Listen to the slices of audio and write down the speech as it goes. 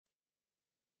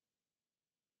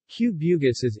Q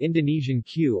bugis is Indonesian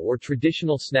Q or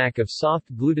traditional snack of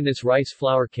soft glutinous rice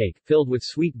flour cake, filled with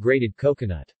sweet grated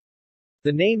coconut.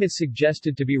 The name is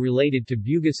suggested to be related to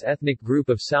Bugis ethnic group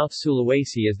of South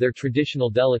Sulawesi as their traditional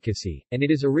delicacy, and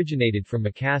it is originated from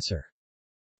Makassar.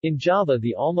 In Java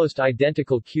the almost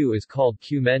identical Q is called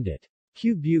Q mendit.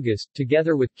 Q bugis,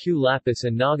 together with Q lapis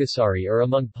and nagasari are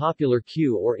among popular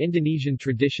Q or Indonesian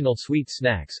traditional sweet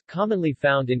snacks, commonly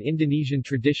found in Indonesian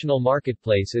traditional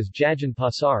marketplace as jajan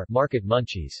pasar, market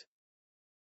munchies.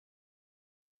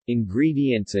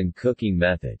 Ingredients and cooking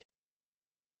method.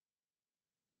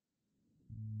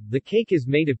 The cake is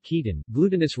made of ketan,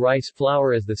 glutinous rice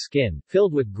flour as the skin,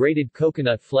 filled with grated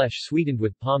coconut flesh sweetened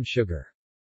with palm sugar.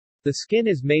 The skin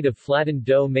is made of flattened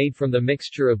dough made from the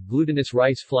mixture of glutinous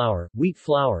rice flour, wheat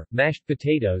flour, mashed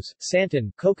potatoes,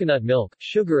 santan, coconut milk,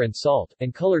 sugar and salt,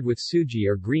 and colored with suji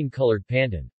or green-colored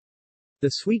pandan. The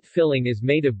sweet filling is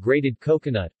made of grated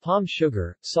coconut, palm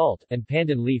sugar, salt, and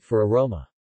pandan leaf for aroma.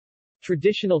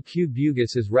 Traditional Q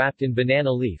bugis is wrapped in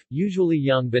banana leaf, usually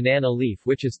young banana leaf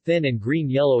which is thin and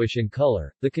green-yellowish in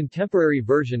color. The contemporary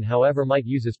version however might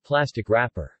uses plastic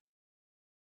wrapper.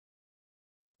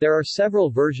 There are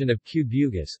several versions of Q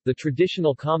bugis. The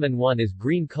traditional common one is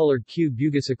green-colored Q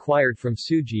bugis acquired from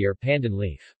suji or pandan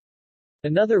leaf.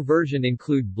 Another version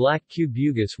include black Q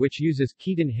bugis which uses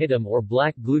ketan hitam or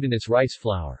black glutinous rice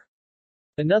flour.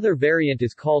 Another variant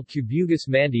is called Q bugis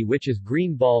mandi which is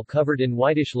green ball covered in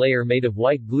whitish layer made of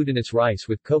white glutinous rice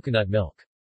with coconut milk.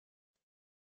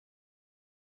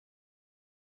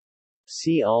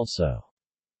 See also: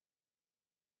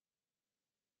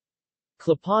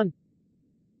 Klapan,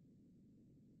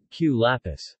 Q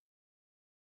lapis.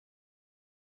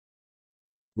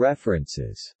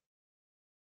 References.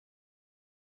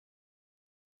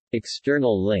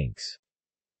 External links.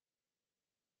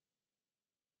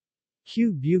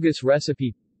 Q bugis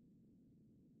recipe.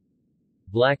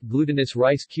 Black glutinous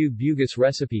rice Q bugis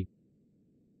recipe.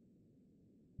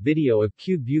 Video of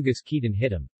Q bugis ketan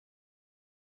hitam.